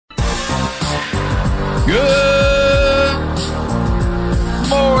Good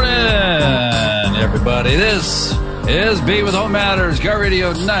morning, everybody. This is Be With Home Matters, Car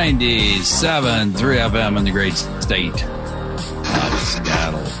Radio 97.3 FM in the great state of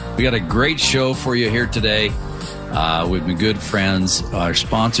Seattle. We got a great show for you here today. We've been good friends, our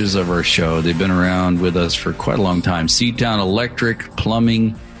sponsors of our show. They've been around with us for quite a long time. Seatown Electric,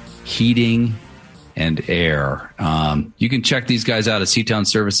 plumbing, heating, and air. You can check these guys out at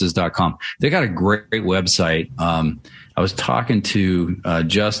seatownservices.com. They got a great website. I was talking to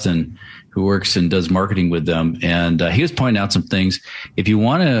Justin, who works and does marketing with them, and he was pointing out some things. If you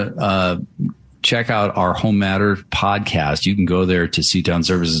want to check out our Home Matter podcast, you can go there to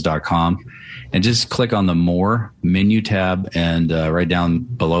seatownservices.com and just click on the More menu tab, and right down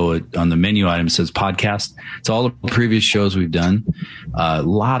below it on the menu item it says podcast. It's all the previous shows we've done. A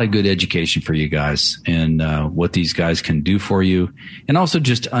lot of good education for you guys and what these guys can do for you. And also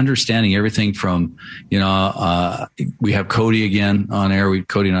just understanding everything from, we have Cody again on air.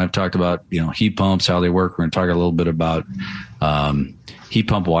 Cody and I have talked about, heat pumps, how they work. We're going to talk a little bit about heat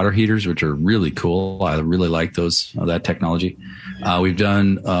pump water heaters, which are really cool. I really like that technology. We've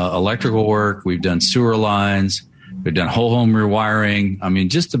done electrical work. We've done sewer lines. We've done whole home rewiring. I mean,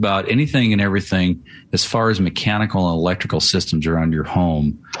 just about anything and everything as far as mechanical and electrical systems around your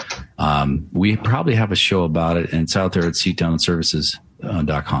home. We probably have a show about it, and it's out there at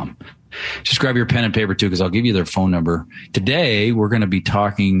seatownservices.com. Just grab your pen and paper, too, because I'll give you their phone number. Today, we're going to be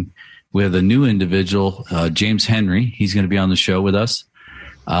talking with a new individual, James Henry. He's going to be on the show with us.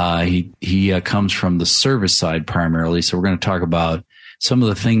 He comes from the service side primarily. So we're going to talk about some of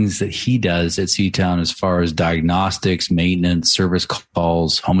the things that he does at Seatown as far as diagnostics, maintenance, service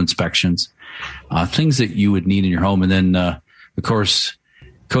calls, home inspections, things that you would need in your home. And then, of course,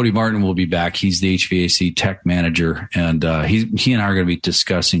 Cody Martin will be back. He's the HVAC tech manager, and he and I are going to be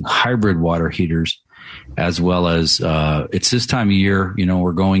discussing hybrid water heaters, as well as it's this time of year.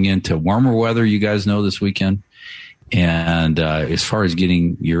 We're going into warmer weather, you guys know, this weekend. And as far as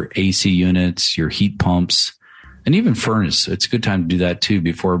getting your AC units, your heat pumps, and even furnace, it's a good time to do that too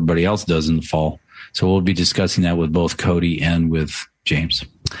before everybody else does in the fall. So we'll be discussing that with both Cody and with James.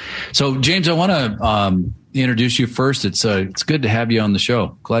 So James, I want to introduce you first. It's good to have you on the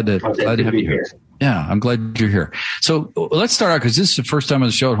show. Glad to have you here. Yeah, I'm glad you're here. So let's start out, because this is the first time on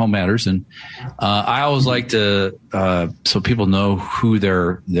the show at Home Matters, and I always like to so people know who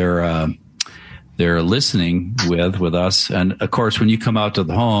they're listening with us. And of course, when you come out to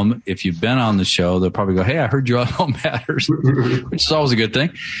the home, if you've been on the show, they'll probably go, "Hey, I heard you on Home Matters," which is always a good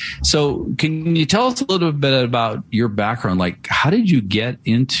thing. So can you tell us a little bit about your background? Like, how did you get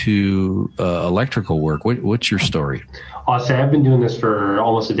into electrical work? What's your story? I'll say I've been doing this for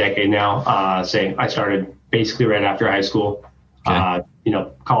almost a decade now. I started basically right after high school. Okay.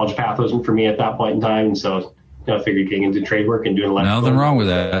 College path wasn't for me at that point in time. And so, I figured getting into trade work and doing electrical. Nothing wrong with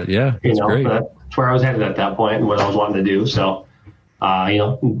that. Yeah. That's great. That's where I was headed at that point and what I was wanting to do. So,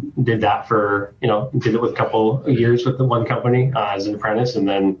 did that for, did it with a couple of years with the one company as an apprentice, and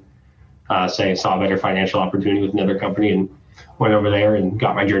then saw a better financial opportunity with another company and went over there and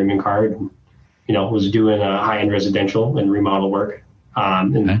got my journeyman card. And, was doing high-end residential and remodel work.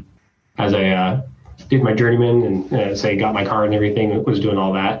 And as I did my journeyman and got my card and everything, was doing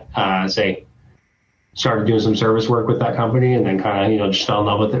all that, started doing some service work with that company, and then kind of, just fell in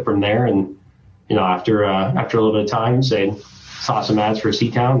love with it from there. And, after a little bit of time, saw some ads for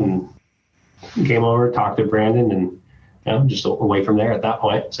Seatown and came over, talked to Brandon, and, just away from there at that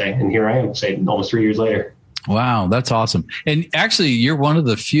point, and here I am, almost 3 years later. Wow, that's awesome. And actually, you're one of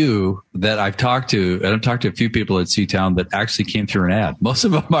the few that I've talked to, and I've talked to a few people at Seatown that actually came through an ad. Most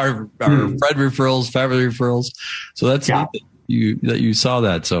of them are friend referrals, family neferrals. So that's neat that you saw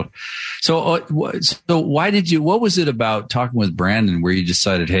that. So why did you, what was it about talking with Brandon where you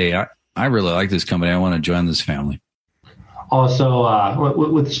decided, hey, I really like this company. I want to join this family? Also,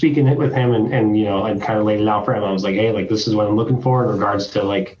 with speaking with him and I kind of laid it out for him. I was like, hey, this is what I'm looking for in regards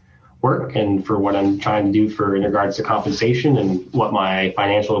to work and for what I'm trying to do in regards to compensation and what my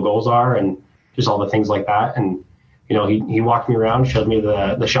financial goals are and just all the things like that. And, he walked me around, showed me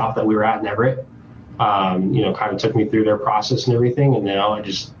the shop that we were at in Everett, kind of took me through their process and everything. And, I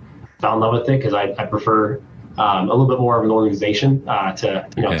just fell in love with it because I prefer a little bit more of an organization to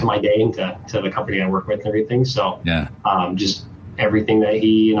my day and to the company I work with and everything. So just everything that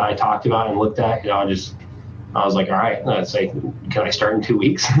he and I talked about and looked at, I was like, all right, let's say, can I start in 2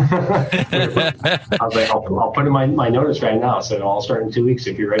 weeks? I was like, I'll put in my notice right now. So I'll start in 2 weeks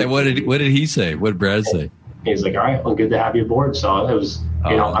if you're ready. And what did he say? What did Brad say? He's like, all right, well, good to have you aboard. So it was,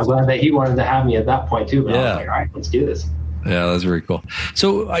 I'm glad that he wanted to have me at that point too. But I was like, all right, let's do this. Yeah, that's very cool.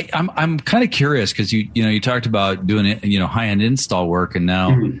 So I'm kind of curious because you talked about doing high end install work, and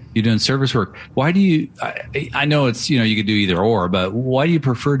now you're doing service work. Why do you? I know it's you could do either or, but why do you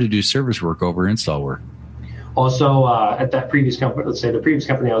prefer to do service work over install work? Also, at that previous company, let's say the previous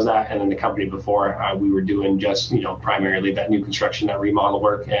company I was at, and then the company before, we were doing just primarily that new construction, that remodel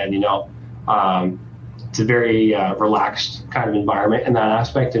work, and it's a very relaxed kind of environment in that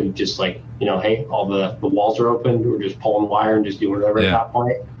aspect, and just like hey, all the walls are open, we're just pulling wire and just doing whatever at that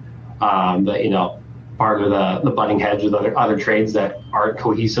point. But part of the butting heads with other trades that aren't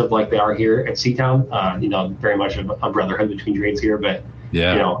cohesive like they are here at Seatown. Very much of a brotherhood between trades here, but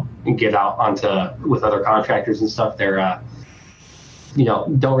and get out with other contractors and stuff. They're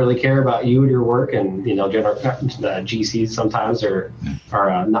don't really care about you and your work, and general GCs sometimes are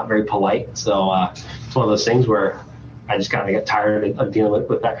not very polite. So it's one of those things where I just kind of get tired of dealing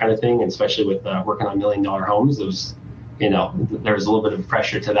with that kind of thing, and especially with working on $1 million homes. It was, there was a little bit of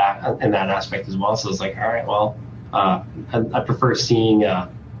pressure to that in that aspect as well. So it's like, all right, well, I prefer seeing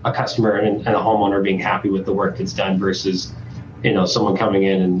a customer and a homeowner being happy with the work that's done versus, someone coming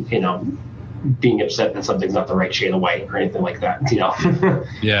in and, being upset that something's not the right shade of white or anything like that,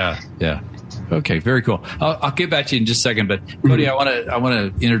 Yeah. Okay, very cool. I'll get back to you in just a second, but Cody, I want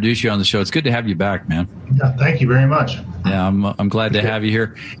to introduce you on the show. It's good to have you back, man. Yeah, thank you very much. Yeah, I'm glad to have you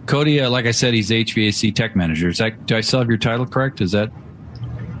here, Cody. Like I said, he's HVAC tech manager. Do I still have your title correct? Is that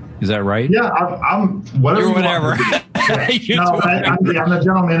right? Yeah, I'm whatever. You're whatever. I'm the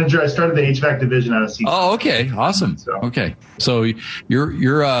general manager. I started the HVAC division out of Seatown. Oh, okay, awesome. Okay, so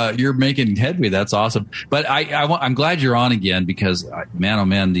you're making headway. That's awesome. But I'm glad you're on again because man, oh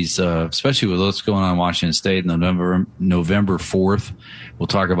man, these especially with what's going on in Washington State, November 4th. We'll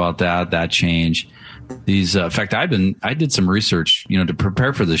talk about that change. These, in fact, I did some research, to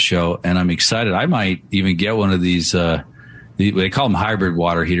prepare for this show, and I'm excited. I might even get one of these. They call them hybrid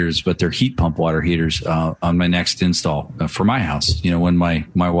water heaters, but they're heat pump water heaters on my next install for my house, when my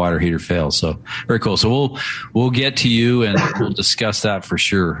water heater fails. So very cool. So we'll get to you and we'll discuss that for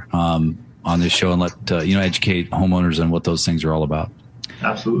sure on this show and let educate homeowners on what those things are all about.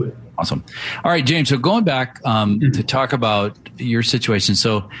 Absolutely. Awesome. All right, James. So going back to talk about your situation.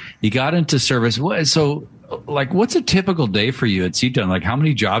 So you got into service. So what's a typical day for you at Seatown? Like, how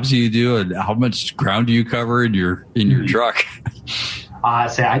many jobs do you do, and how much ground do you cover in your truck? I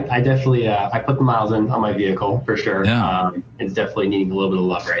definitely I put the miles in on my vehicle for sure. Yeah. It's definitely needing a little bit of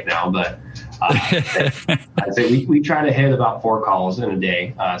love right now, but I'd say we try to hit about 4 calls in a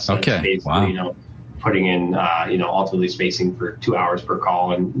day. So okay. It's basically, putting in ultimately spacing for 2 hours per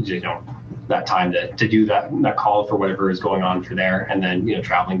call, and that time to do that call for whatever is going on for there, and then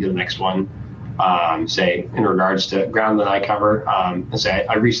traveling to the next one. Say in regards to ground that I cover,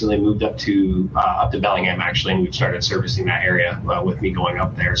 I recently moved up to Bellingham actually, and we've started servicing that area with me going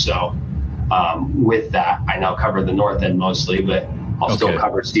up there. So with that, I now cover the north end mostly, but I'll still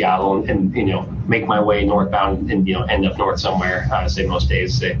cover Seattle and make my way northbound and end up north somewhere. Say most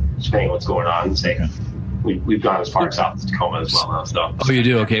days, depending on what's going on. We've gone as far south as Tacoma as well now. So. Oh, you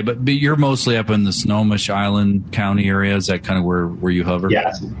do? Okay. But you're mostly up in the Snohomish Island County area. Is that kind of where you hover?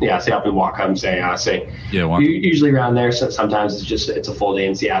 Yeah. Say up in Whatcom, usually around there. So sometimes it's a full day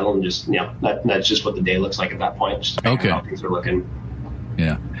in Seattle, and just, that's just what the day looks like at that point. Just depending on how things are looking.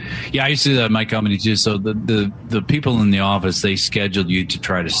 Yeah. I used to do that in my company too. So the people in the office, they scheduled you to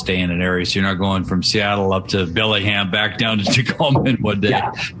try to stay in an area. So you're not going from Seattle up to Bellingham back down to Tacoma in one day.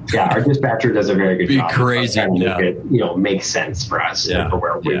 Yeah. Our dispatcher does a very good job. Be crazy. Make it, makes sense for us for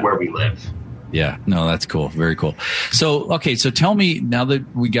where we live. Yeah. No, that's cool. Very cool. So, okay. So tell me, now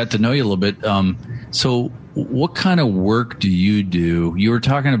that we got to know you a little bit, so what kind of work do you do? You were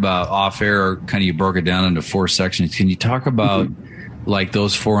talking about off air, kind of you broke it down into 4 sections. Can you talk about like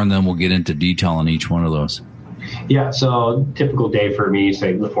those 4, and then we'll get into detail on each one of those? Yeah, so typical day for me,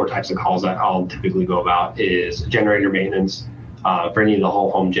 say the 4 types of calls that I'll typically go about is generator maintenance for any of the whole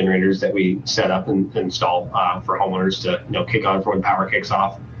home generators that we set up and install for homeowners to kick on for when power kicks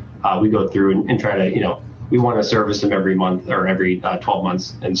off. We go through and try to, we want to service them every month or every 12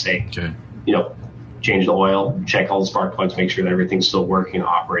 months and say, change the oil, check all the spark plugs, make sure that everything's still working and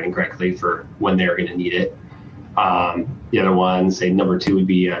operating correctly for when they're going to need it. The other one, say number 2, would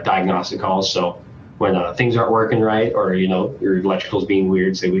be diagnostic calls. So when things aren't working right, or your electrical's being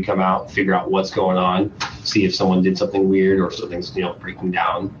weird, say we come out, figure out what's going on, see if someone did something weird or something's breaking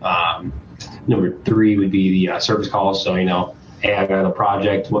down. Number 3 would be the service calls. So hey, I got a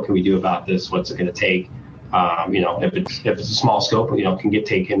project. What can we do about this? What's it going to take? If it's a small scope, can get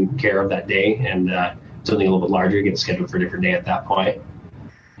taken care of that day, and something a little bit larger gets scheduled for a different day at that point.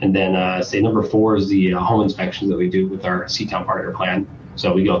 And then say number 4 is the home inspections that we do with our Seatown partner plan.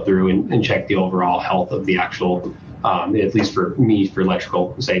 So we go through and check the overall health of the actual, at least for me, for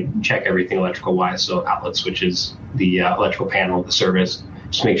electrical, say check everything electrical wise. So outlet switches, the electrical panel, the service,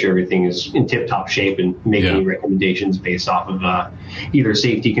 just make sure everything is in tip top shape and make any recommendations based off of either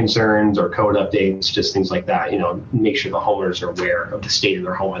safety concerns or code updates, just things like that. Make sure the homeowners are aware of the state of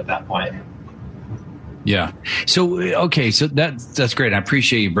their home at that point. Yeah. So, okay. So that's great. I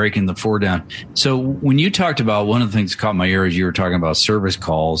appreciate you breaking the 4 down. So when you talked about, one of the things that caught my ear is you were talking about service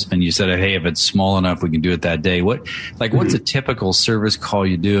calls, and you said, hey, if it's small enough, we can do it that day. What's a typical service call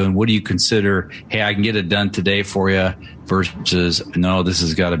you do? And what do you consider, hey, I can get it done today for you versus, no, this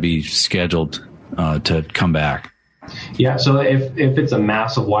has got to be scheduled to come back? Yeah. So if it's a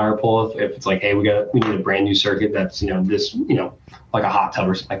massive wire pull, if it's like, hey, we need a brand new circuit that's, this, like a hot tub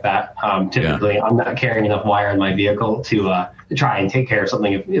or something like that. Typically, I'm not carrying enough wire in my vehicle to try and take care of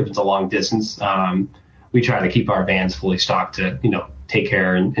something if it's a long distance. We try to keep our vans fully stocked to, take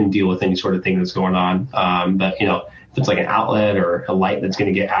care and deal with any sort of thing that's going on. But, if it's like an outlet or a light that's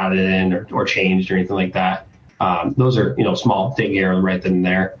going to get added in or changed or anything like that, those are, small, take care of right then and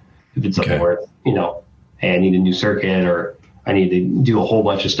there. If it's something where, hey, I need a new circuit or I need to do a whole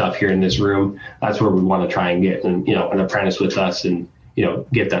bunch of stuff here in this room, that's where we want to try and get an apprentice with us and,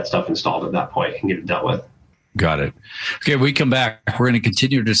 get that stuff installed at that point and get it dealt with. Got it. Okay, when we come back, we're going to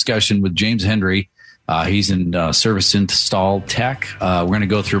continue our discussion with James Henry. He's in service install tech. We're going to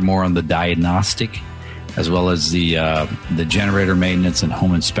go through more on the diagnostic as well as the generator maintenance and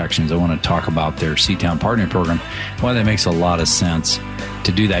home inspections. I want to talk about their Seatown Partnering Program, why that makes a lot of sense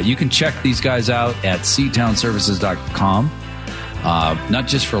to do that. You can check these guys out at seatownservices.com. Not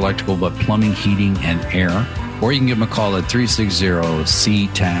just for electrical, but plumbing, heating, and air. Or you can give them a call at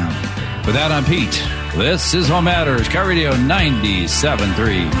 360-C-TOWN. With that, I'm Pete. This is Home Matters, Car Radio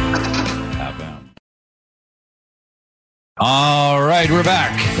 97.3 FM. All right, we're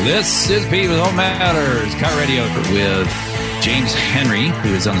back. This is Pete with Home Matters, Car Radio with James Henry,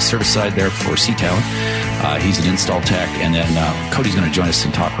 who is on the service side there for Seatown. He's an install tech. And then Cody's going to join us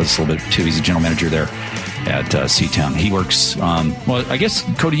and talk with us a little bit, too. He's a general manager there at Seatown. He works, I guess,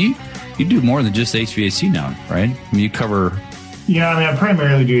 Cody, you do more than just HVAC now, right? I mean, you cover... Yeah, I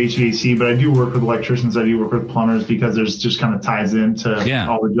primarily do HVAC, but I do work with electricians. I do work with plumbers because there's just kind of ties into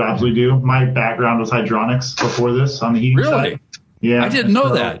all the jobs we do. My background was hydronics before this on the heating side. Yeah. I didn't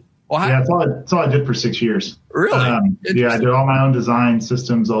know that. Well, that's all I did for 6 years. Really? I did all my own design,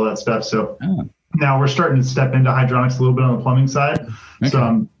 systems, all that stuff. So now we're starting to step into hydronics a little bit on the plumbing side. Okay.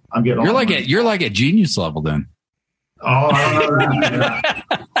 So I'm getting. You're like at genius level then. Oh, I don't know.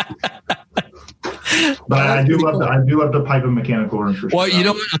 But I do love the pipe and mechanical work for sure. Well, you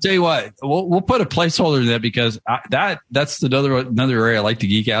know what? I'll tell you what. We'll put a placeholder in that because that's another area I like to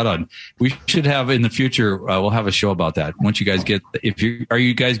geek out on. We should have in the future. We'll have a show about that. Once you guys are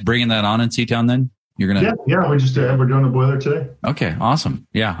you guys bringing that on in Seatown then? You're gonna. Yeah. We're doing a boiler today. Okay, awesome.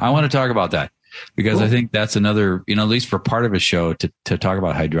 Yeah, I want to talk about that. Because cool. I think that's another, at least for part of a show to talk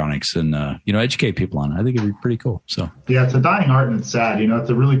about hydronics and, educate people on it. I think it'd be pretty cool. So, yeah, it's a dying art and it's sad. It's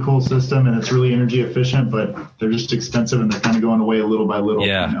a really cool system and it's really energy efficient, but they're just expensive and they're kind of going away little by little.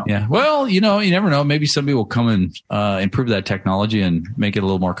 Yeah. Yeah. Well, you never know. Maybe somebody will come and improve that technology and make it a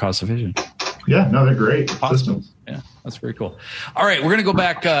little more cost efficient. Yeah. No, they're great systems. Yeah. That's very cool. All right. We're going to go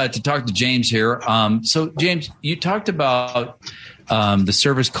back to talk to James here. So, James, you talked about the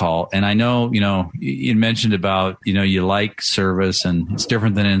service call. And I know, you mentioned about, you like service and it's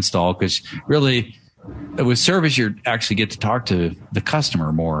different than install because really with service, you actually get to talk to the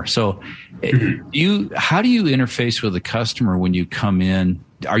customer more. So how do you interface with the customer when you come in?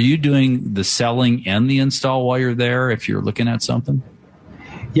 Are you doing the selling and the install while you're there if you're looking at something?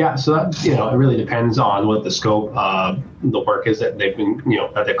 Yeah, so that, it really depends on what the scope of the work is that they've been,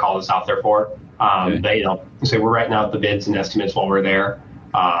 that they've called us out there for. But, say we're writing out the bids and estimates while we're there.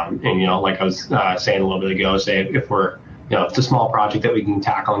 And, like I was saying a little bit ago, say if we're, if it's a small project that we can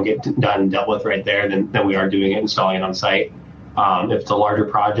tackle and get done and dealt with right there, then we are doing it, installing it on site. If it's a larger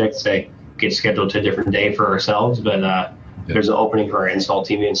project, say get scheduled to a different day for ourselves, but there's an opening for our install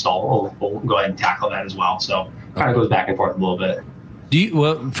team to install. We'll go ahead and tackle that as well. So kind of goes back and forth a little bit.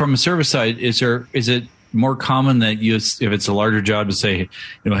 From a service side, is it more common that if it's a larger job to say,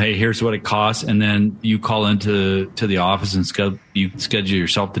 hey, here's what it costs, and then you call into the office and you schedule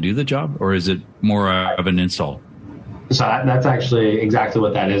yourself to do the job, or is it more of an install? So that's actually exactly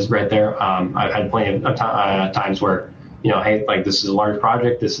what that is right there. I've had plenty of times where, hey, like this is a large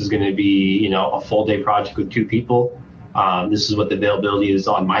project. This is going to be, a full day project with 2 people. This is what the availability is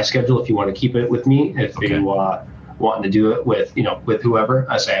on my schedule. If you want to keep it with me, if you wanting to do it with whoever.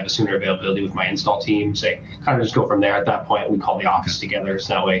 I say I have a sooner availability with my install team. Say kind of just go from there. At that point, we call the office together,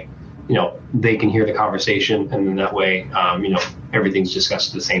 so that way, they can hear the conversation, and then that way, everything's discussed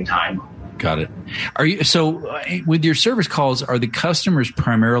at the same time. Got it. With your service calls, are the customers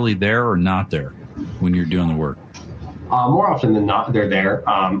primarily there or not there when you're doing the work? More often than not, they're there.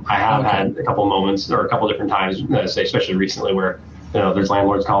 I have had a couple moments or a couple different times, especially recently, where there's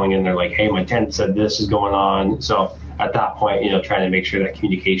landlords calling in. They're like, "Hey, my tenant said this is going on." So at that point, trying to make sure that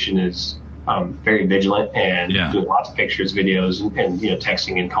communication is very vigilant and doing lots of pictures, videos, and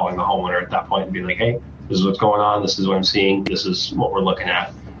texting and calling the homeowner at that point and be like, "Hey, this is what's going on. This is what I'm seeing. This is what we're looking at."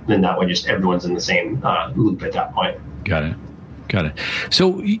 And then that way, just everyone's in the same loop at that point. Got it.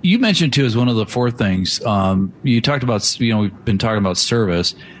 So you mentioned too, as one of the four things, you talked about, we've been talking about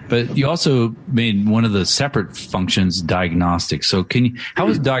service, but you also made one of the separate functions diagnostics. So how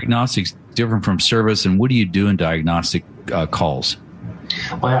is diagnostics different from service, and what do you do in diagnostic calls?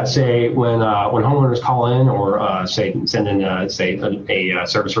 Well, I'd say when homeowners call in or send in a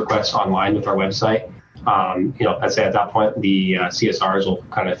service request online with our website, I'd say at that point the CSRs will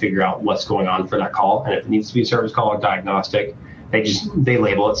kind of figure out what's going on for that call, and if it needs to be a service call or diagnostic, they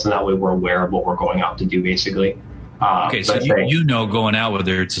label it so that way we're aware of what we're going out to do, basically. So going out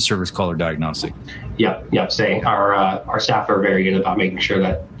whether it's a service call or diagnostic. Yep. Say our staff are very good about making sure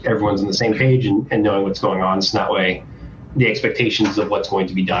that everyone's on the same page and knowing what's going on, so that way the expectations of what's going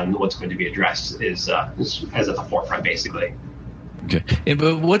to be done, what's going to be addressed is at the forefront, basically. Okay,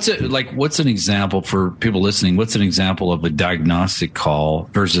 but what's an example for people listening? What's an example of a diagnostic call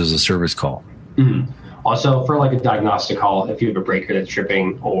versus a service call? Mm-hmm. Also, for like a diagnostic call, if you have a breaker that's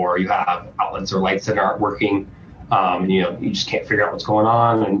tripping or you have outlets or lights that aren't working, you just can't figure out what's going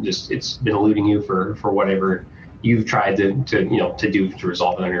on, and it's been eluding you for whatever you've tried to do to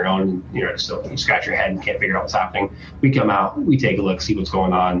resolve it on your own. So you scratch your head and can't figure out what's happening. We come out, we take a look, see what's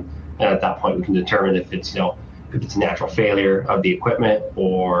going on, and at that point we can determine if it's a natural failure of the equipment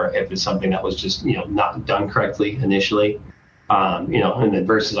or if it's something that was just not done correctly initially. And then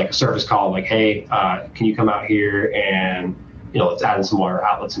versus like a service call, like, "Hey, can you come out here and let's add in some more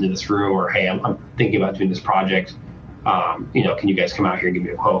outlets into this room," or, "Hey, I'm thinking about doing this project. Can you guys come out here and give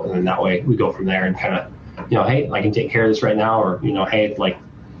me a quote?" And then that way we go from there and kind of, "Hey, I can take care of this right now," or, "Hey, like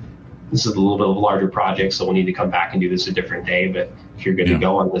this is a little bit of a larger project, so we'll need to come back and do this a different day. But if you're good to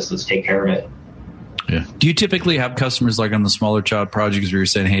go on this, let's take care of it." Yeah. Do you typically have customers like on the smaller child projects where you're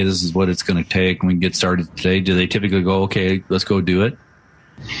saying, "Hey, this is what it's going to take, and we can get started today"? Do they typically go, "Okay, let's go do it"?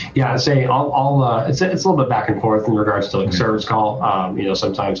 Yeah, I'd say it's a little bit back and forth in regards to like a service call.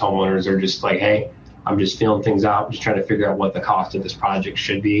 Sometimes homeowners are just like, "Hey, I'm just feeling things out, I'm just trying to figure out what the cost of this project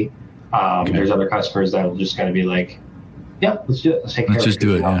should be." There's other customers that will just kind of be like, "Yeah, let's do it. Let's take care of it." Let's just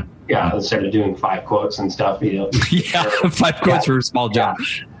do it. Yeah. Instead of doing 5 quotes and stuff, 5 quotes for a small job.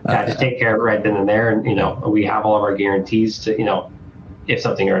 Just take care of it right then and there. And, we have all of our guarantees to, if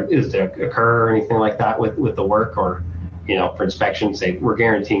something is to occur or anything like that with the work or, for inspection, say we're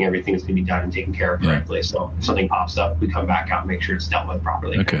guaranteeing everything is going to be done and taken care of correctly. Right. So if something pops up, we come back out and make sure it's dealt with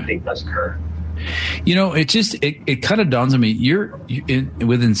properly. If anything does occur. It kind of dawns on me.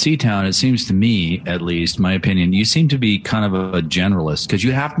 Within Seatown, it seems to me, at least my opinion, you seem to be kind of a generalist because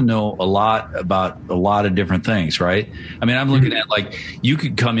you have to know a lot about a lot of different things, right? I mean, I'm looking at like you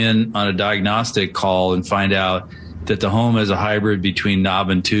could come in on a diagnostic call and find out that the home is a hybrid between knob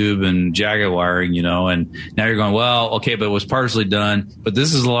and tube and jagged wiring, and now you're going, well, okay, but it was partially done, but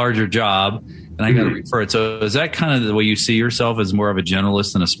this is a larger job and I got to refer it. So is that kind of the way you see yourself as more of a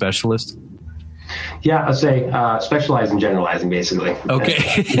generalist than a specialist? Yeah, I'd say specialize in generalizing, basically. Okay.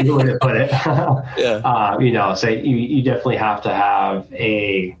 That's a good way to put it. Yeah. Say you definitely have to have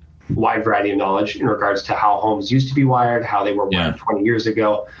a wide variety of knowledge in regards to how homes used to be wired, how they were wired 20 years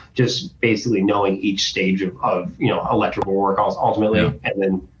ago, just basically knowing each stage of electrical work ultimately, and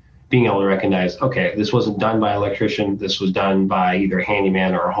then being able to recognize, okay, this wasn't done by an electrician, this was done by either a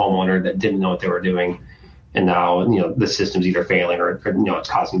handyman or a homeowner that didn't know what they were doing, and now the system's either failing or it's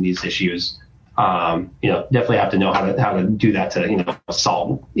causing these issues. Definitely have to know how to do that to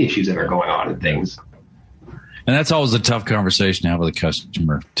solve issues that are going on and things. And that's always a tough conversation to have with a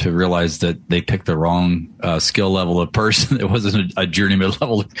customer, to realize that they picked the wrong skill level of person. It wasn't a journeyman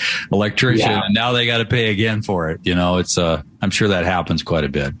level electrician, and now they got to pay again for it. It's I'm sure that happens quite a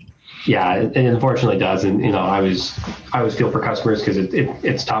bit. Yeah, it unfortunately does, and I always feel for customers because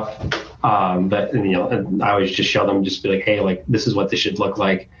it's tough. But I always just show them, just be like, hey, like this is what this should look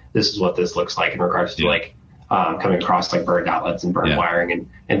like. This is what this looks like in regards to coming across like burned outlets and burned wiring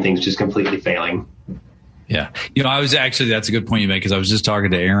and things just completely failing. Yeah. That's a good point you make, because I was just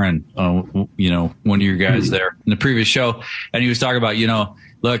talking to Aaron, one of your guys there in the previous show, and he was talking about,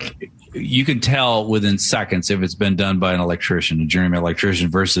 look, you can tell within seconds if it's been done by an electrician, a journeyman electrician,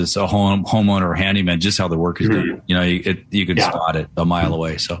 versus a homeowner or handyman, just how the work is done. You can spot it a mile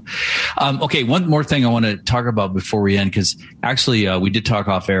away. So, okay. One more thing I want to talk about before we end, because actually we did talk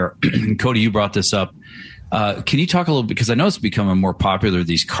off air. Cody, you brought this up. Can you talk a little bit, because I know it's becoming more popular,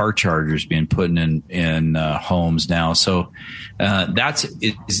 these car chargers being put in homes now. So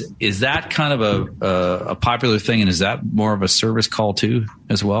is that kind of a popular thing, and is that more of a service call too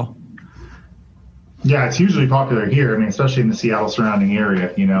as well? Yeah, it's hugely popular here. I mean, especially in the Seattle surrounding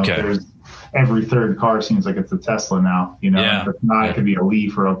area. There's every third car seems like it's a Tesla now. If it's not, it could be a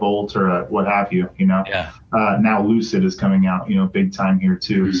Leaf or a Bolt or a what have you. Now Lucid is coming out, big time here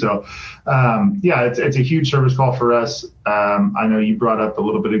too. Mm-hmm. So, it's a huge service call for us. I know you brought up a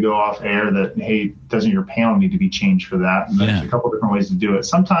little bit ago off air that, hey, doesn't your panel need to be changed for that? And there's a couple different ways to do it.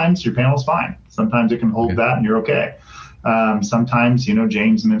 Sometimes your panel's fine. Sometimes it can hold that and you're okay. Sometimes,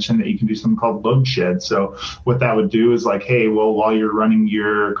 James mentioned that you can do something called load shed. So what that would do is like, hey, well, while you're running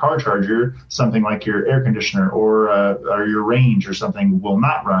your car charger, something like your air conditioner or your range or something will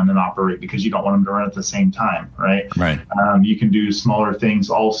not run and operate because you don't want them to run at the same time, right? Right. You can do smaller things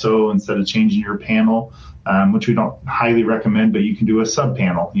also instead of changing your panel, which we don't highly recommend, but you can do a sub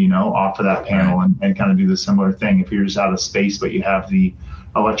panel, off of that panel and kind of do the similar thing if you're just out of space, but you have the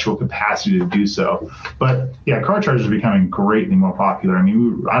electrical capacity to do so. But yeah, car chargers are becoming greatly more popular. I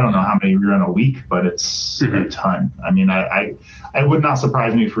mean, I don't know how many we run a week, but it's a ton. I mean, I would not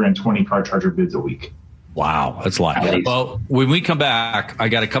surprise me if we ran 20 car charger bids a week. Wow, that's a lot. Well, when we come back, I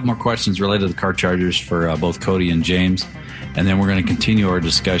got a couple more questions related to the car chargers for both Cody and James, and then we're going to continue our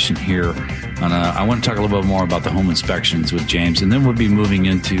discussion here. I want to talk a little bit more about the home inspections with James, and then we'll be moving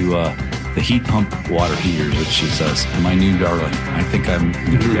into the heat pump water heaters, which is my new darling. I think I'm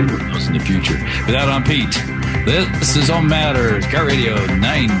going to get those in the future. With that, I'm Pete. This is Home Matters, Car Radio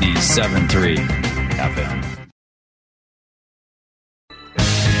 97.3 FM.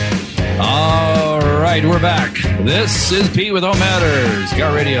 All right, we're back. This is Pete with Home Matters,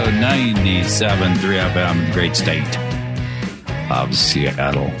 Car Radio 97.3 FM, the great state of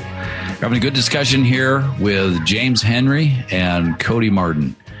Seattle. We're having a good discussion here with James Henry and Cody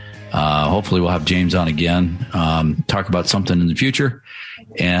Martin. Hopefully we'll have James on again, talk about something in the future.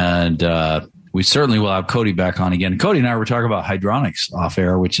 And we certainly will have Cody back on again. Cody and I were talking about hydronics off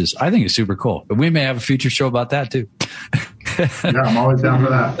air, which I think is super cool. But we may have a future show about that too. Yeah, I'm always down for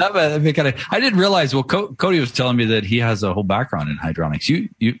that. That'd be I didn't realize, Cody was telling me that he has a whole background in hydronics.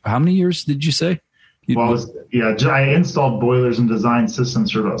 You how many years did you say? I installed boilers and designed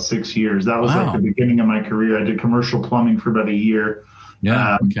systems for about 6 years. That was like the beginning of my career. I did commercial plumbing for about a year.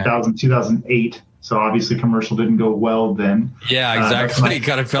 Yeah. 2008. So obviously commercial didn't go well then. Yeah, exactly. It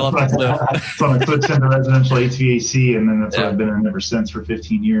kind of fell off the cliff. So I switched into residential HVAC, and then that's what I've been in ever since for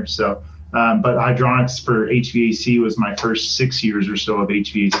 15 years. So, but hydronics for HVAC was my first 6 years or so of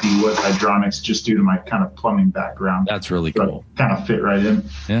HVAC was hydronics, just due to my kind of plumbing background. That's really cool. Kind of fit right in.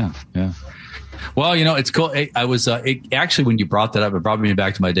 Yeah. Well, it's cool. I was actually, when you brought that up, it brought me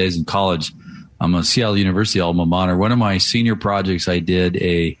back to my days in college. I'm a Seattle University alma mater. One of my senior projects, I did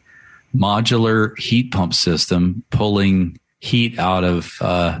a modular heat pump system pulling heat out of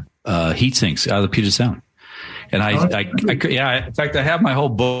heat sinks out of the Puget Sound. And in fact, I have my whole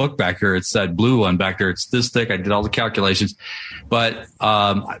book back here. It's that blue one back there. It's this thick. I did all the calculations, but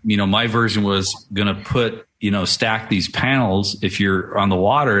my version was going to put, stack these panels if you're on the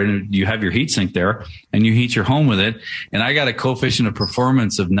water and you have your heat sink there and you heat your home with it. And I got a coefficient of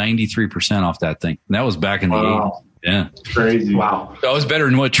performance of 93% off that thing. And that was back in the 80s. Yeah. Crazy. Wow. That was better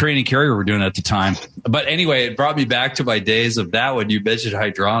than what Training Carrier were doing at the time. But anyway, it brought me back to my days of that when you mentioned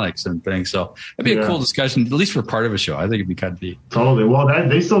hydronics and things. So it'd be a cool discussion, at least for part of a show. I think it'd be kind of neat. Totally. Well,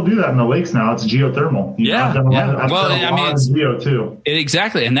 they still do that in the lakes now. It's geothermal. Geo too.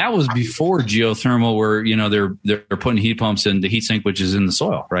 Exactly. And that was before geothermal where, they're putting heat pumps in the heat sink, which is in the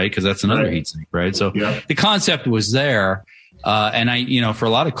soil, right? Because that's another heat sink, right? So the concept was there. And for a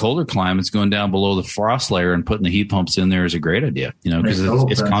lot of colder climates, going down below the frost layer and putting the heat pumps in there is a great idea, because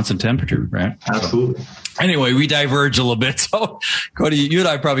it's constant temperature, right? Absolutely. So, anyway, we diverge a little bit. So, Cody, you and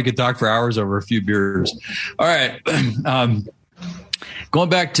I probably could talk for hours over a few beers. All right. Going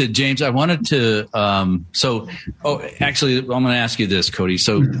back to James, I wanted to, actually, I'm going to ask you this, Cody.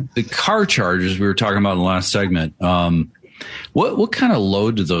 So the car chargers we were talking about in the last segment, what kind of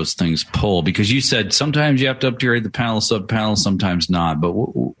load do those things pull? Because you said sometimes you have to upgrade the panel, sub panel, sometimes not. But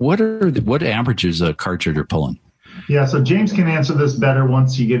what amperage is a car charger pulling? Yeah, so James can answer this better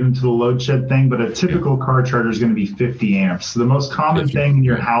once you get into the load shed thing, but a typical car charger is going to be 50 amps. So the most common thing in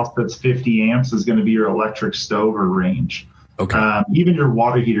your house that's 50 amps is going to be your electric stove or range. Okay. Even your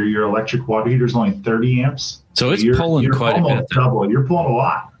water heater, your electric water heater is only 30 amps. So it's pulling quite a bit. Double. You're pulling a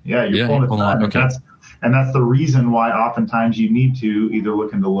lot. Yeah, you're pulling a ton. Okay. And that's the reason why oftentimes you need to either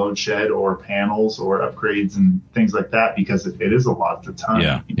look into load shed or panels or upgrades and things like that, because it is a lot to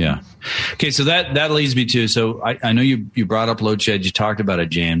ton. Yeah. Okay, so that leads me to, so I know you brought up load shed. You talked about it,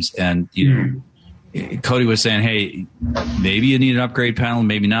 James, and Cody was saying, hey, maybe you need an upgrade panel,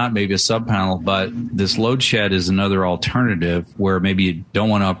 maybe not, maybe a sub panel, but this load shed is another alternative where maybe you don't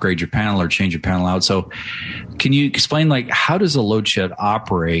want to upgrade your panel or change your panel out. So can you explain, like, how does a load shed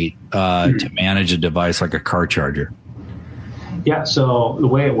operate to manage a device like a car charger? Yeah, so the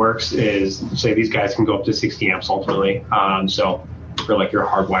way it works is, say these guys can go up to 60 amps ultimately. So for like your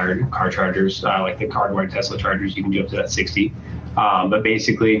hardwired car chargers, like the hardwired Tesla chargers, you can do up to that 60. But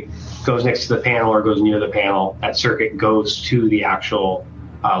basically goes next to the panel or goes near the panel. That circuit goes to the actual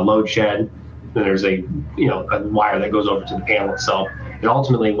load shed. Then there's a wire that goes over to the panel itself. And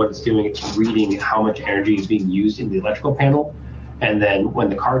ultimately what it's doing, it's reading how much energy is being used in the electrical panel. And then when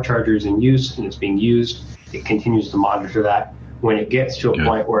the car charger is in use and it's being used, it continues to monitor that. When it gets to a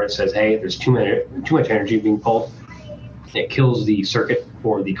point where it says, hey, there's too much energy being pulled, it kills the circuit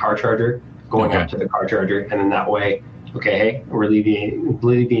for the car charger going up to the car charger. And then that way, hey, we're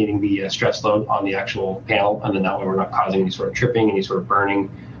alleviating the stress load on the actual panel, and then that way we're not causing any sort of tripping, any sort of burning.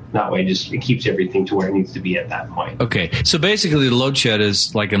 That way it keeps everything to where it needs to be at that point. Okay, so basically the load shed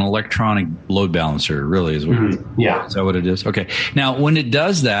is like an electronic load balancer, really, is what it is. Yeah. Is that what it is? Okay. Now, when it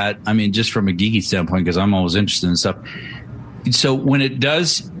does that, I mean, just from a geeky standpoint, because I'm always interested in stuff, so when it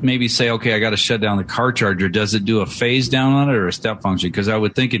does maybe say, okay, I got to shut down the car charger, does it do a phase down on it or a step function? Because I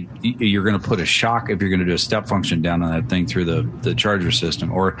would think you're going to put a shock if you're going to do a step function down on that thing through the charger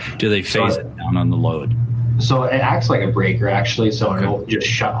system, or do they phase it down on the load? So it acts like a breaker, actually, so it'll just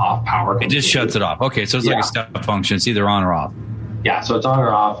shut off power completely. It just shuts it off. Okay, so it's like a step function. It's either on or off. Yeah, so it's on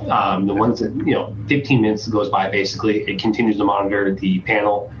or off. The ones that, 15 minutes goes by, basically, it continues to monitor the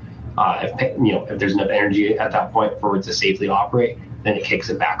panel. If there's enough energy at that point for it to safely operate, then it kicks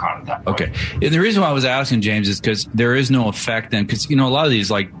it back on at that point. Okay. And the reason why I was asking, James, is because there is no effect then, because, a lot of these,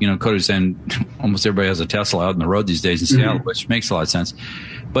 like, Cody was saying, almost everybody has a Tesla out on the road these days in Seattle, which makes a lot of sense.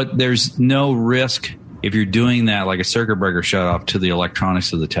 But there's no risk if you're doing that, like a circuit breaker shut off, to the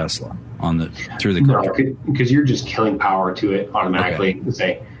electronics of the Tesla through the car. No, because you're just killing power to it automatically.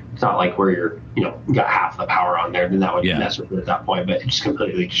 Okay. It's not like where you're, got half the power on there, then that would mess with it at that point, but it just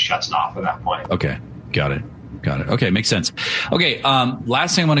completely shuts it off at that point. Okay. Got it. Okay. Makes sense. Okay.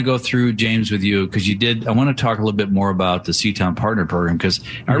 Last thing I want to go through, James, with you, because I want to talk a little bit more about the Seatown Partner Program, because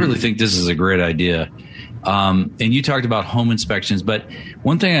I really think this is a great idea. And you talked about home inspections, but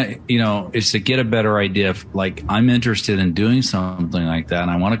one thing, is to get a better idea if, like, I'm interested in doing something like that and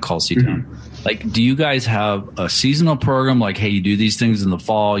I want to call Seatown. Like, do you guys have a seasonal program? Like, hey, you do these things in the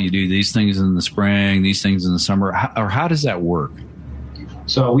fall, you do these things in the spring, these things in the summer, or how does that work?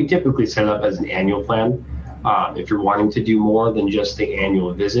 So we typically set up as an annual plan. If you're wanting to do more than just the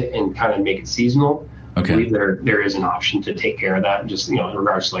annual visit and kind of make it seasonal, I believe there is an option to take care of that. Just, in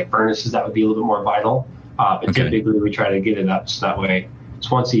regards to like furnaces, that would be a little bit more vital. But typically we try to get it up so that way it's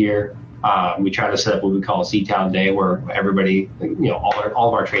once a year. We try to set up what we call a Seatown Day, where everybody, all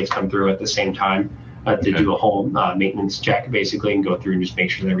of our trades come through at the same time to do a home maintenance check, basically, and go through and just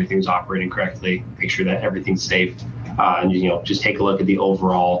make sure that everything's operating correctly, make sure that everything's safe, and just take a look at the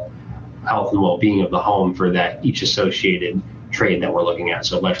overall health and well-being of the home for that each associated trade that we're looking at.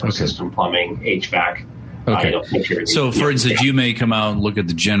 So electrical system, plumbing, HVAC. Okay. So, for instance, you may come out and look at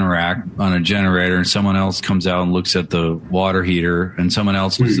the Generac on a generator, and someone else comes out and looks at the water heater, and someone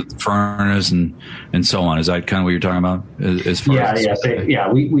else looks at the furnace, and so on. Is that kind of what you're talking about?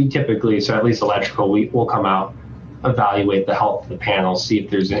 We typically, so at least electrical, we'll come out, evaluate the health of the panel, see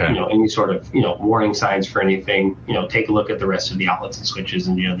if there's any sort of warning signs for anything. Take a look at the rest of the outlets and switches,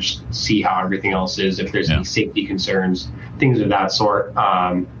 and just see how everything else is. If there's any safety concerns, things of that sort.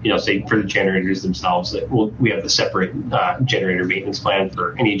 Say for the generators themselves, that we have the separate generator maintenance plan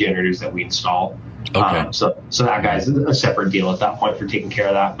for any generators that we install. So that guy's a separate deal at that point for taking care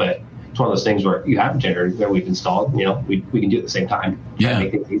of that. But it's one of those things where you have a generator that we've installed, we can do it at the same time.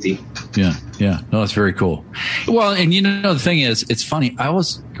 Make it easy. Yeah. No, that's very cool. Well, and the thing is, it's funny.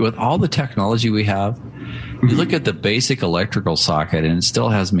 With all the technology we have, you look at the basic electrical socket and it still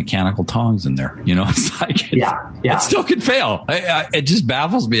has mechanical tongs in there. It's like, it still can fail. It just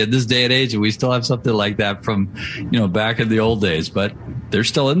baffles me at this day and age. And we still have something like that from, back in the old days, but they're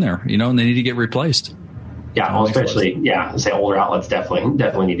still in there, and they need to get replaced. Yeah, well, especially say older outlets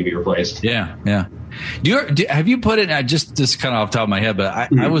definitely need to be replaced. Yeah. Have you put in just kind of off the top of my head?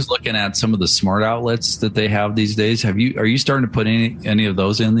 But I was looking at some of the smart outlets that they have these days. Are you starting to put any of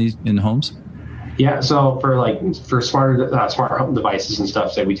those in homes? Yeah, so for smart home devices and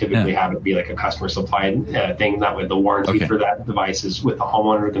stuff, so we typically have it be like a customer supplied thing. That way, the warranty for that device is with the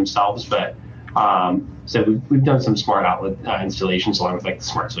homeowner themselves. But so we've done some smart outlet installations along with like the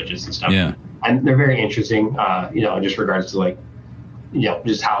smart switches and stuff. Yeah, and they're very interesting. In just regards to like,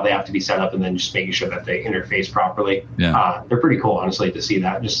 just how they have to be set up, and then just making sure that they interface properly. Yeah, they're pretty cool, honestly, to see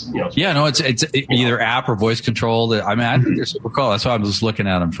that. It's either app or voice controlled. I think they're super cool. That's why I'm just looking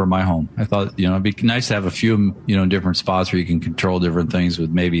at them for my home. I thought, it'd be nice to have a few, different spots where you can control different things with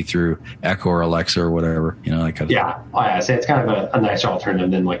maybe through Echo or Alexa or whatever, that kind of. Yeah, so it's kind of a nicer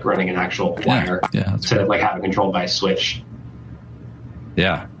alternative than like running an actual wire instead of like having controlled by a switch.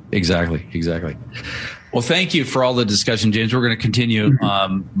 Yeah, exactly. Well, thank you for all the discussion, James. We're going to continue,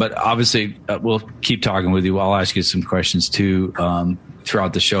 but obviously we'll keep talking with you. I'll ask you some questions too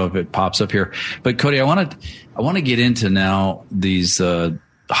throughout the show if it pops up here. But Cody, I want to get into now these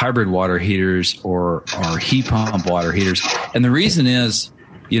hybrid water heaters or heat pump water heaters, and the reason is,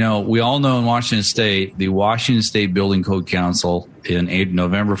 we all know in Washington State, the Washington State Building Code Council in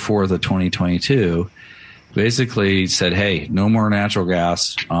November 4th of 2022. Basically said, hey, no more natural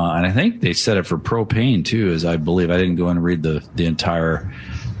gas. And I think they said it for propane too, as I believe. I didn't go in and read the entire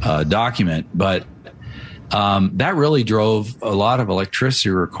document, but that really drove a lot of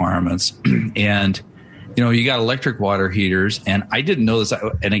electricity requirements. And, you got electric water heaters, and I didn't know this.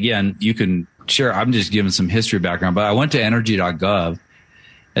 And again, you can share, I'm just giving some history background, but I went to energy.gov,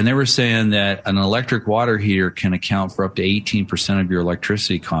 and they were saying that an electric water heater can account for up to 18% of your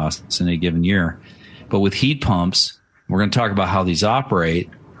electricity costs in a given year. But with heat pumps, we're going to talk about how these operate.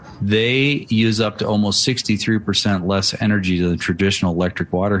 They use up to almost 63% less energy than the traditional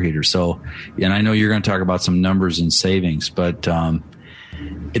electric water heater. So, and I know you're going to talk about some numbers and savings, but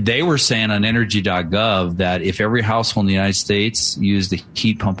they were saying on energy.gov that if every household in the United States used a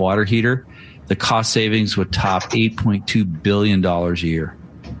heat pump water heater, the cost savings would top $8.2 billion a year.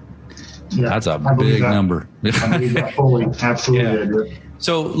 Yeah, that's a big number. I believe that fully. Absolutely. Yeah.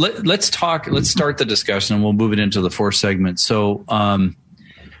 So let's start the discussion, and we'll move it into the fourth segment. So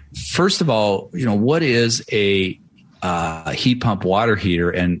first of all, what is a heat pump water heater,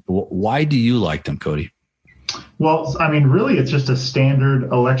 and why do you like them, Cody? Well, really, it's just a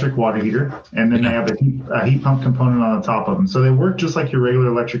standard electric water heater, and then they have a heat pump component on the top of them. So they work just like your regular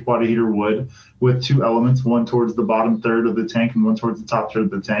electric water heater would, with two elements, one towards the bottom third of the tank and one towards the top third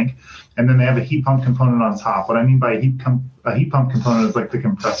of the tank. And then they have a heat pump component on top. What I mean by a heat pump component is like the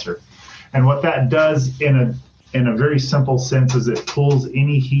compressor. And what that does in a very simple sense is it pulls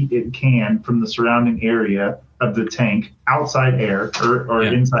any heat it can from the surrounding area of the tank, outside air or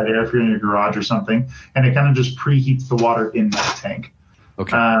inside air if you're in your garage or something, and it kind of just preheats the water in that tank.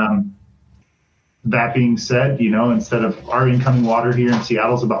 Okay. That being said, instead of our incoming water here in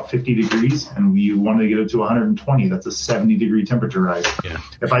Seattle is about 50 degrees, and we wanted to get it to 120, that's a 70-degree temperature rise. Yeah.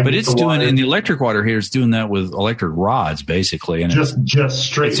 But it's doing, in the electric water here, it's doing that with electric rods, basically. And just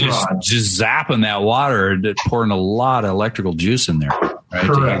straight rods. Just zapping that water and pouring a lot of electrical juice in there. Right,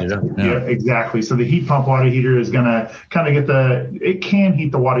 correct. Yeah, exactly. So the heat pump water heater is going to kind of it can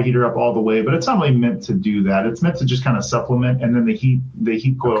heat the water heater up all the way, but it's not really meant to do that. It's meant to just kind of supplement, and then the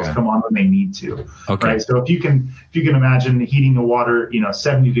heat coils come on when they need to. Okay. Right. So if you can imagine heating the water,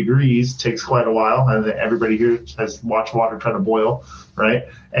 70 degrees takes quite a while. Everybody here has watched water try to boil, right?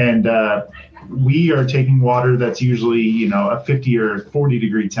 And we are taking water that's usually, a 50 or 40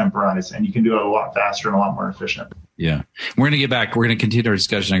 degree temp rise, and you can do it a lot faster and a lot more efficient. Yeah. We're going to get back. We're going to continue our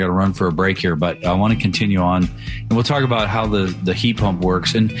discussion. I got to run for a break here, but I want to continue on, and we'll talk about how the heat pump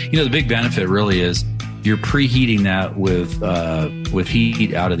works. And, the big benefit really is you're preheating that with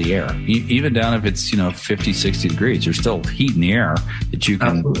heat out of the air. Even down if it's, 50, 60 degrees, there's still heat in the air that you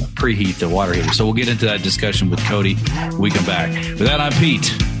can preheat the water heater. So we'll get into that discussion with Cody when we come back. With that, I'm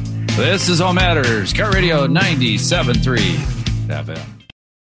Pete. This is Home Matters, Car Radio 97.3 FM.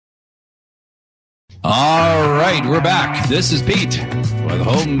 All right, we're back. This is Pete with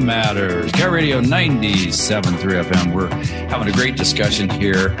Home Matters, Car Radio 97.3 FM. We're having a great discussion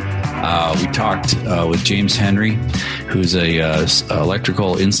here. We talked with James Henry, who's a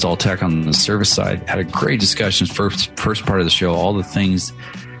electrical install tech on the service side. Had a great discussion first part of the show, all the things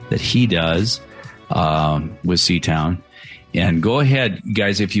that he does with Seatown. And go ahead,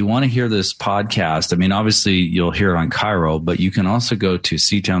 guys, if you want to hear this podcast, obviously you'll hear it on Cairo, but you can also go to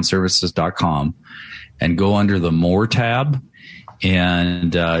seatownservices.com and go under the More tab,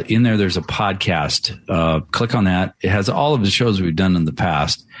 And in there's a podcast. Click on that. It has all of the shows we've done in the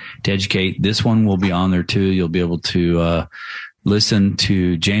past to educate. This one will be on there too. You'll be able to listen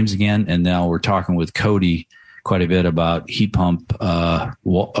to James again. And now we're talking with Cody quite a bit about heat pump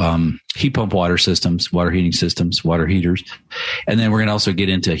water systems, water heating systems, water heaters. And then we're going to also get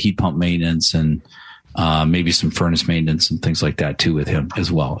into heat pump maintenance and maybe some furnace maintenance and things like that too with him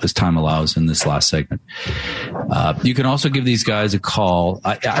as well, as time allows in this last segment. You can also give these guys a call.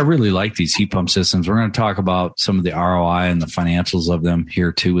 I really like these heat pump systems. We're going to talk about some of the ROI and the financials of them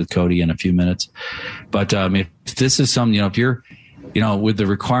here too with Cody in a few minutes. But if this is something, if you're, with the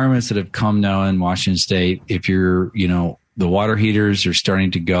requirements that have come now in Washington State, if you're, the water heaters are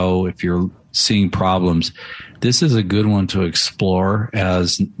starting to go, if you're seeing problems, this is a good one to explore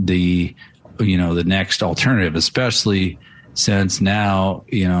as the next alternative, especially since now,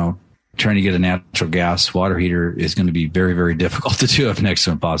 trying to get a natural gas water heater is going to be very, very difficult to do, if next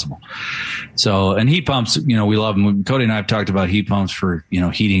to impossible. So, and heat pumps, we love them. Cody and I have talked about heat pumps for,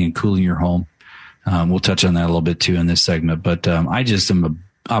 heating and cooling your home. We'll touch on that a little bit too in this segment, but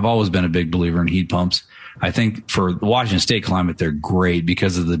I've always been a big believer in heat pumps. I think for the Washington State climate, they're great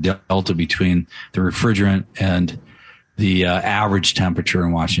because of the delta between the refrigerant and the average temperature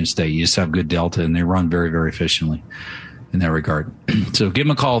in Washington State. You just have good delta, and they run very, very efficiently in that regard. So give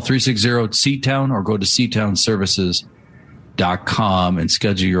them a call, 360-SEATOWN, or go to SeatownServices.com and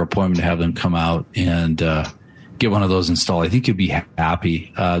schedule your appointment to have them come out and get one of those installed. I think you'll be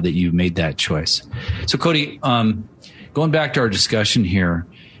happy that you made that choice. So, Cody, going back to our discussion here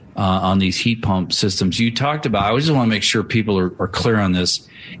on these heat pump systems, you talked about, I just want to make sure people are clear on this,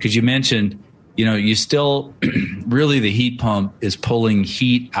 because you mentioned, you still really the heat pump is pulling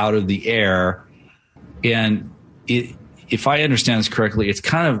heat out of the air. And if I understand this correctly, it's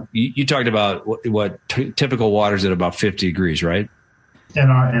kind of, you talked about what typical water is at about 50 degrees, right?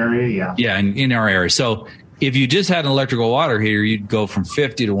 In our area, yeah. Yeah, in our area. So if you just had an electrical water heater, you'd go from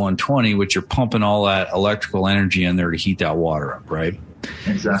 50 to 120, which you're pumping all that electrical energy in there to heat that water up, right?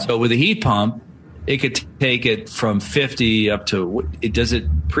 Exactly. So with a heat pump, it could take it from 50 up to, does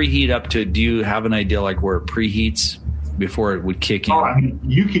it preheat up to, do you have an idea like where it preheats before it would kick in? Oh, I mean,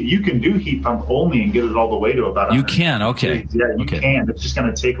 you can do heat pump only and get it all the way to about 100. You can, okay. Yeah, you can. It's just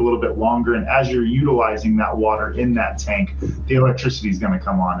going to take a little bit longer. And as you're utilizing that water in that tank, the electricity is going to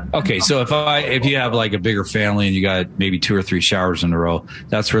come on. So if you have like a bigger family and you got maybe 2 or 3 showers in a row,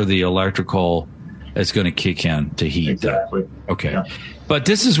 that's where the electrical is going to kick in to heat. Exactly. Okay. Yeah. But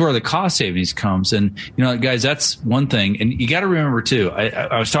this is where the cost savings comes. And, guys, that's one thing. And you got to remember, too,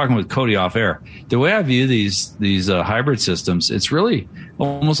 I was talking with Cody off air. The way I view these hybrid systems, it's really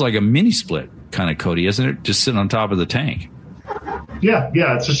almost like a mini split kind of, Cody, isn't it? Just sitting on top of the tank. Yeah.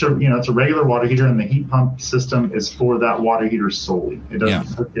 It's just it's a regular water heater, and the heat pump system is for that water heater solely. It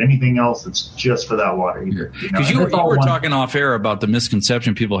doesn't hook to anything else. It's just for that water heater. Because you were talking off air about the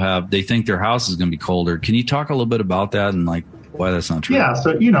misconception people have. They think their house is going to be colder. Can you talk a little bit about that and why that's not true? Yeah,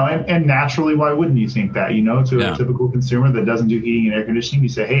 so and naturally, why wouldn't you think that? To a typical consumer that doesn't do heating and air conditioning, you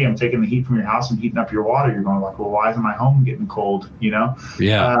say, "Hey, I'm taking the heat from your house and heating up your water." You're going like, "Well, why isn't my home getting cold?"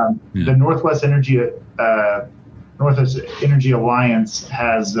 The Northwest Energy Alliance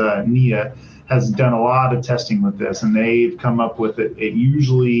has NEA has done a lot of testing with this, and they've come up with it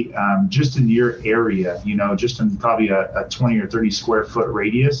usually just in your area, just in probably a 20 or 30 square foot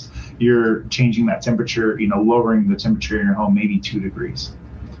radius, you're changing that temperature, lowering the temperature in your home maybe 2 degrees.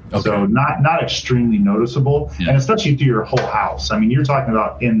 Okay. So not extremely noticeable, and especially through your whole house. I mean, you're talking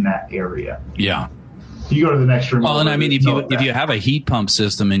about in that area. Yeah. You go to the next room. Well, and I mean, if you have a heat pump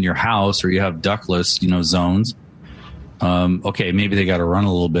system in your house, or you have ductless, zones, maybe they got to run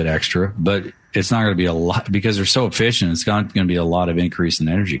a little bit extra, but it's not going to be a lot because they're so efficient. It's going to be a lot of increase in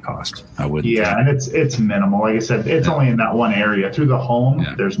energy cost. I would. Yeah, and it's minimal. Like I said, it's only in that one area. Through the home,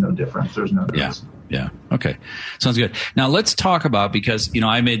 there's no difference. There's no difference. Yeah. Okay. Sounds good. Now let's talk about, because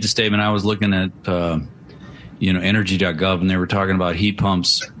I made the statement. I was looking at energy.gov, and they were talking about heat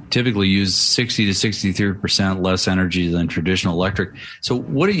pumps typically use 60 to 63% less energy than traditional electric. So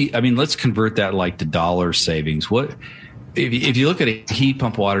let's convert that to dollar savings. If you look at a heat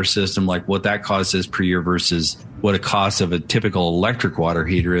pump water system, like what that cost is per year versus what a cost of a typical electric water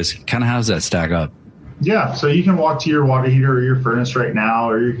heater is, kind of how does that stack up? Yeah, so you can walk to your water heater or your furnace right now,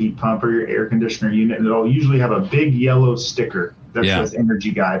 or your heat pump or your air conditioner unit, and it'll usually have a big yellow sticker that says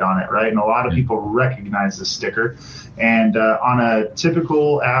Energy Guide on it, right? And a lot of people recognize this sticker. And on a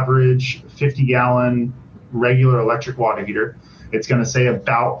typical average 50-gallon regular electric water heater, it's going to say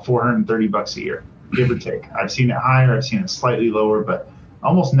about $430 a year, give or take. I've seen it higher, I've seen it slightly lower, but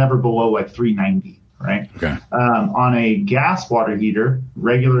almost never below $390 right? Okay. On a gas water heater,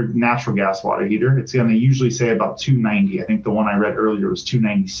 regular natural gas water heater, it's going to usually say about $290. I think the one I read earlier was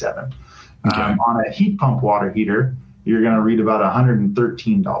 $297. Okay. On a heat pump water heater, you're going to read about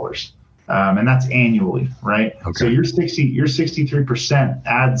 $113. And that's annually, right? Okay. So your 63%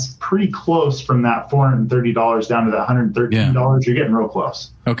 adds pretty close from that $430 down to the $113. Yeah. You're getting real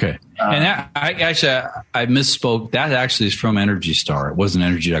close. Okay. And I misspoke. That actually is from Energy Star. It wasn't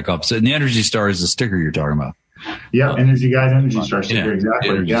Energy.com. So the Energy Star is the sticker you're talking about. Yeah, Energy Guide, Energy Star sticker,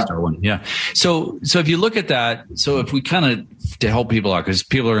 exactly. Energy Star one, yeah. So if you look at that, so if we kind of, to help people out, because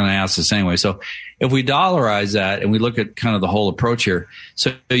people are going to ask this anyway. So if we dollarize that and we look at kind of the whole approach here,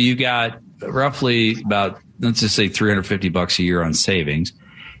 so you got roughly about, let's just say $350 a year on savings.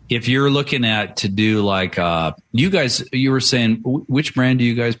 If you're looking at to do like, you were saying, which brand do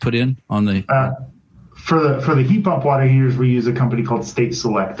you guys put in on the? For the heat pump water heaters, we use a company called State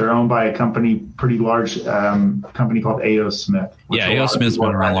Select. They're owned by a pretty large company called A.O. Smith. Yeah, A.O. Smith's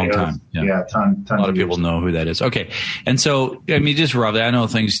been around a long time. Yeah, ton a lot of people know who that is. Okay, and so I mean, just roughly, I know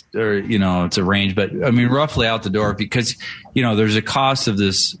things are, it's a range, but I mean, roughly out the door, because there's a cost of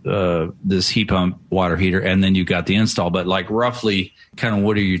this heat pump water heater, and then you got the install. But like roughly, kind of,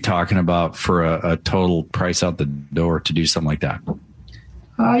 what are you talking about for a total price out the door to do something like that?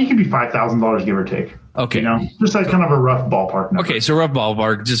 You can be $5,000, give or take. Okay. Just like kind of a rough ballpark number. Okay. So rough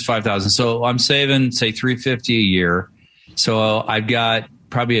ballpark, just 5,000. So I'm saving, say, $350 a year. So I've got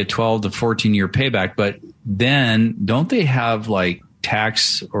probably a 12 to 14 year payback, but then don't they have like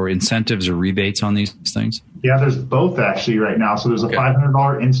tax or incentives or rebates on these things? Yeah, there's both actually right now. So there's a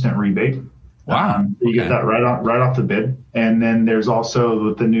 $500 instant rebate. Wow. You get that right off the bid. And then there's also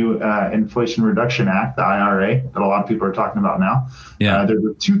with the new Inflation Reduction Act, the IRA, that a lot of people are talking about now. Yeah. There's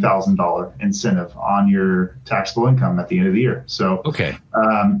a $2,000 incentive on your taxable income at the end of the year. So,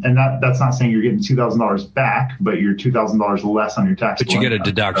 and that's not saying you're getting $2,000 back, but you're $2,000 less on your taxable But you get a income.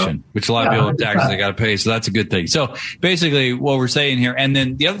 deduction, which a lot of people have taxes they got to pay. So that's a good thing. So basically what we're saying here, and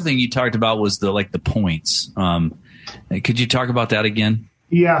then the other thing you talked about was the points. Could you talk about that again?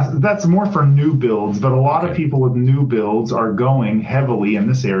 Yeah, that's more for new builds, but a lot of people with new builds are going heavily in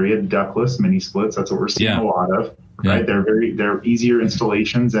this area, ductless mini splits. That's what we're seeing a lot of, right? Yeah. They're easier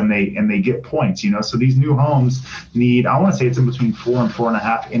installations and they get points, So these new homes need, I want to say it's in between 4 and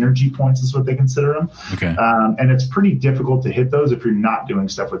 4.5 energy points is what they consider them. Okay. And it's pretty difficult to hit those if you're not doing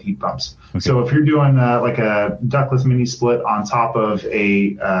stuff with heat pumps. Okay. So if you're doing like a ductless mini split on top of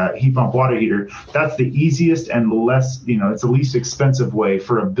a heat pump water heater, that's the easiest and less, it's the least expensive way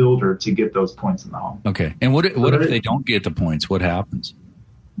for a builder to get those points in the home. Okay. And what if they don't get the points? What happens?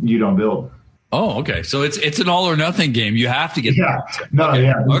 You don't build. Oh, okay. So it's an all or nothing game. You have to get the points.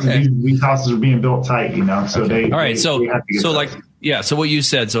 Okay. These houses are being built tight, So they. All right. So what you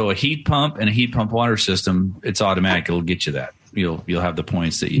said. So a heat pump and a heat pump water system, it's automatic. It'll get you that. You'll have the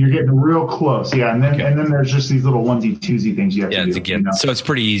points that you're getting real close. Yeah. And then there's just these little onesie twosie things you have to do. Get. So it's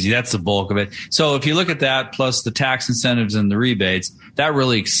pretty easy. That's the bulk of it. So if you look at that plus the tax incentives and the rebates, that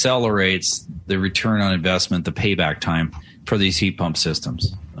really accelerates the return on investment, the payback time for these heat pump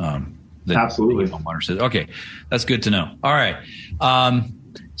systems. Absolutely. Okay. That's good to know. All right.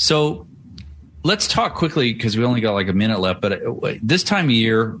 So let's talk quickly because we only got like a minute left, but this time of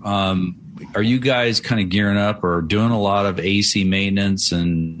year, are you guys kind of gearing up or doing a lot of AC maintenance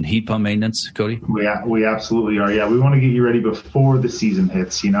and heat pump maintenance, Cody? We absolutely are. Yeah, we want to get you ready before the season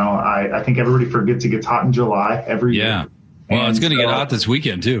hits. I think everybody forgets it gets hot in July every year. Well, it's going to get hot this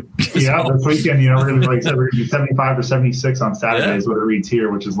weekend, too. Yeah, this weekend, we're going to be we're going to be 75 or 76 on Saturday is what it reads here,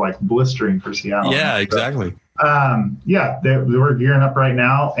 which is like blistering for Seattle. Yeah, exactly. We're gearing up right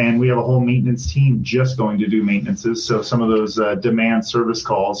now, and we have a whole maintenance team just going to do maintenances. So some of those demand service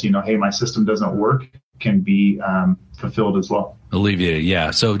calls, hey, my system doesn't work, can be fulfilled as well. Alleviated,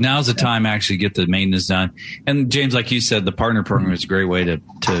 yeah. So now's the time to actually get the maintenance done. And James, like you said, the partner program is a great way to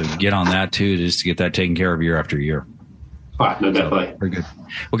get on that, too, just to get that taken care of year after year. No, definitely. So, very good.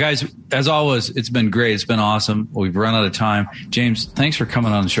 Well, guys, as always, it's been great. It's been awesome. We've run out of time. James, thanks for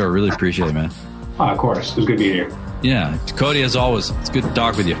coming on the show. I really appreciate it, man. Of course. It was good to be here. Yeah. Cody, as always, it's good to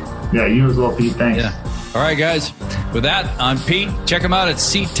talk with you. Yeah, you as well, Pete. Thanks. Yeah. All right, guys. With that, I'm Pete. Check them out at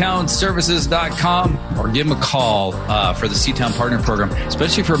SeatownServices.com or give them a call for the Seatown Partner Program,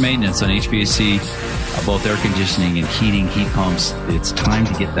 especially for maintenance on HVAC, both air conditioning and heating, heat pumps. It's time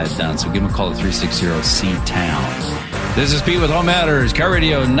to get that done. So give them a call at 360-SEATOWN. This is Pete with Home Matters, Car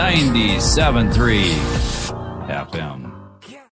Radio 97.3 FM.